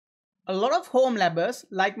A lot of home labbers,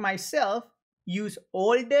 like myself, use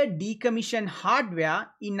older decommissioned hardware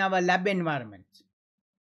in our lab environments.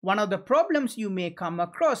 One of the problems you may come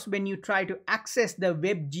across when you try to access the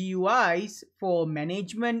web GUIs for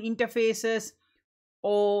management interfaces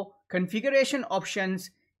or configuration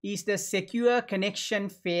options is the secure connection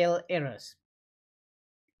fail errors.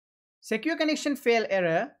 Secure connection fail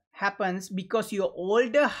error happens because your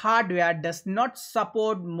older hardware does not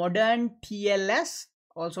support modern TLS,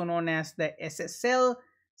 also known as the SSL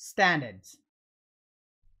standards.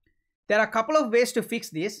 There are a couple of ways to fix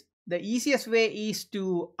this. The easiest way is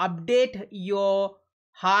to update your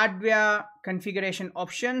hardware configuration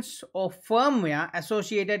options or firmware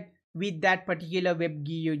associated with that particular web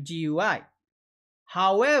GUI.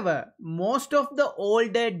 However, most of the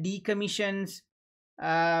older decommissioned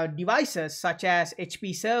devices such as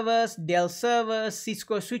HP servers, Dell servers,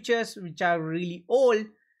 Cisco switches, which are really old,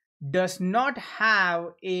 does not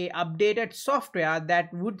have a updated software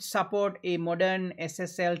that would support a modern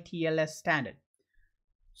SSL TLS standard.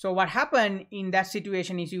 So what happened in that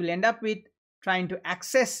situation is you'll end up with trying to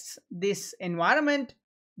access this environment,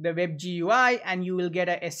 the web GUI, and you will get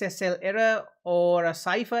a SSL error or a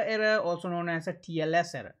cipher error, also known as a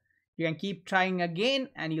TLS error. You can keep trying again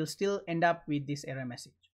and you'll still end up with this error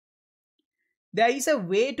message. There is a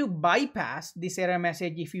way to bypass this error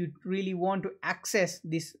message if you really want to access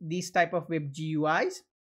these type of web GUIs.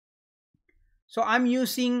 So I'm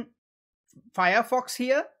using Firefox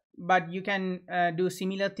here, but you can do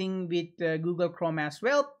similar thing with Google Chrome as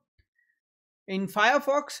well. In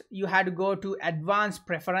Firefox, you had to go to Advanced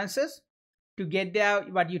Preferences. To get there,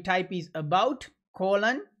 what you type is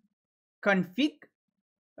about:config,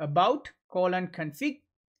 about:config,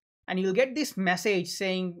 and you'll get this message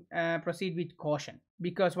saying proceed with caution,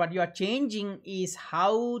 because what you are changing is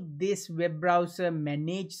how this web browser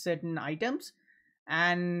manages certain items,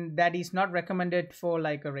 and that is not recommended for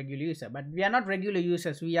like a regular user. But we are not regular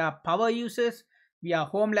users, we are power users, we are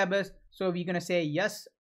home labbers, so we're going to say yes,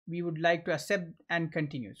 we would like to accept and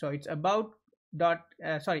continue. So it's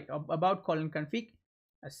about:config,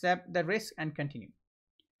 accept the risk and continue.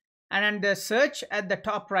 And then the search at the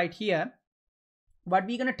top right here, what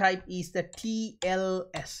we're going to type is the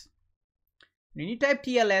TLS. When you type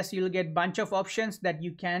TLS, you'll get a bunch of options that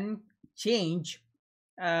you can change,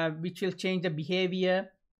 which will change the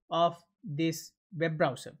behavior of this web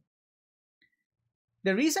browser.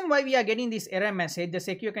 The reason why we are getting this error message, the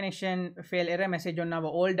secure connection fail error message on our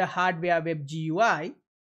older hardware web GUI,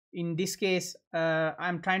 in this case,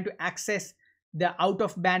 I'm trying to access the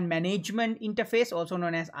out-of-band management interface, also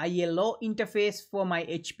known as ILO interface, for my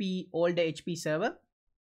older HP server,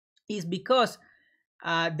 is because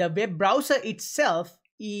the web browser itself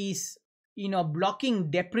is blocking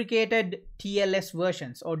deprecated TLS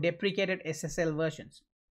versions or deprecated SSL versions.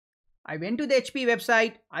 I went to the HP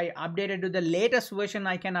website, I updated to the latest version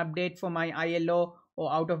I can update for my ILO or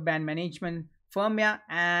out-of-band management firmware,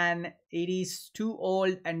 and it is too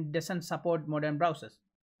old and doesn't support modern browsers.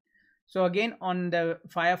 So again, on the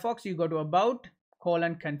Firefox, you go to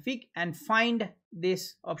about:config and find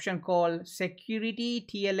this option called security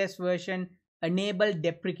TLS version enable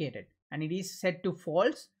deprecated, and it is set to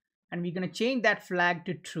false, and we're going to change that flag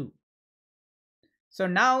to true. So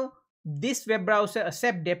now this web browser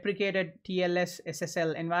accepts deprecated TLS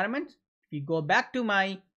SSL environment. If you go back to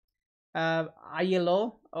my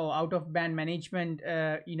ILO or out of band management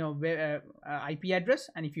IP address,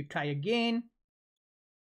 and if you try again,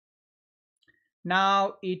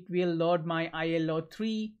 now it will load my ILO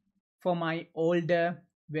 3 for my older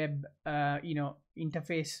web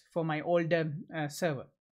interface for my older server.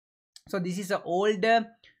 So this is an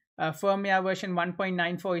older firmware version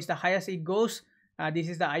 1.94 is the highest it goes. This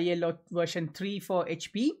is the ILO version 3 for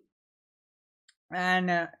HP,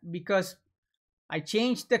 and because I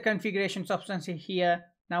changed the configuration options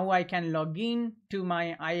here, now I can log in to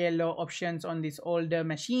my ILO options on this older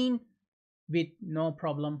machine with no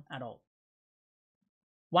problem at all.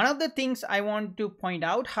 One of the things I want to point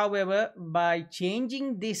out, however, by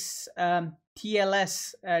changing this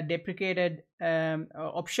TLS deprecated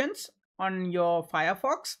options on your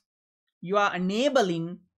Firefox, you are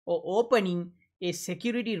enabling or opening a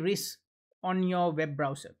security risk on your web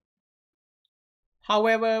browser.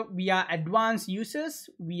 However, we are advanced users,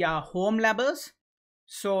 we are home labbers,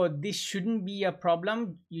 so this shouldn't be a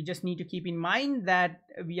problem. You just need to keep in mind that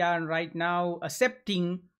we are right now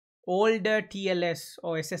accepting older TLS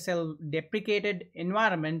or SSL deprecated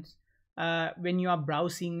environments when you are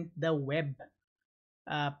browsing the web.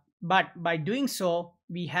 But by doing so,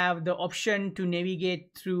 we have the option to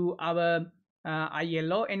navigate through our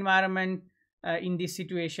ILO environment in this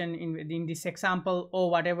situation, in this example, or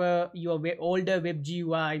whatever your older web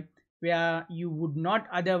GUI, where you would not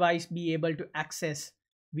otherwise be able to access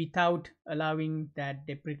without allowing that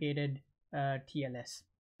deprecated TLS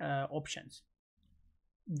options.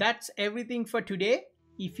 That's everything for today.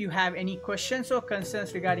 If you have any questions or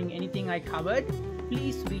concerns regarding anything I covered,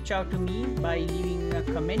 please reach out to me by leaving a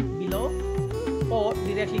comment below or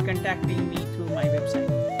directly contacting me through my website.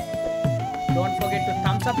 Don't forget to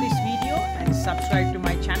thumbs up this video and subscribe to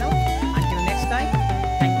my channel. Until next time,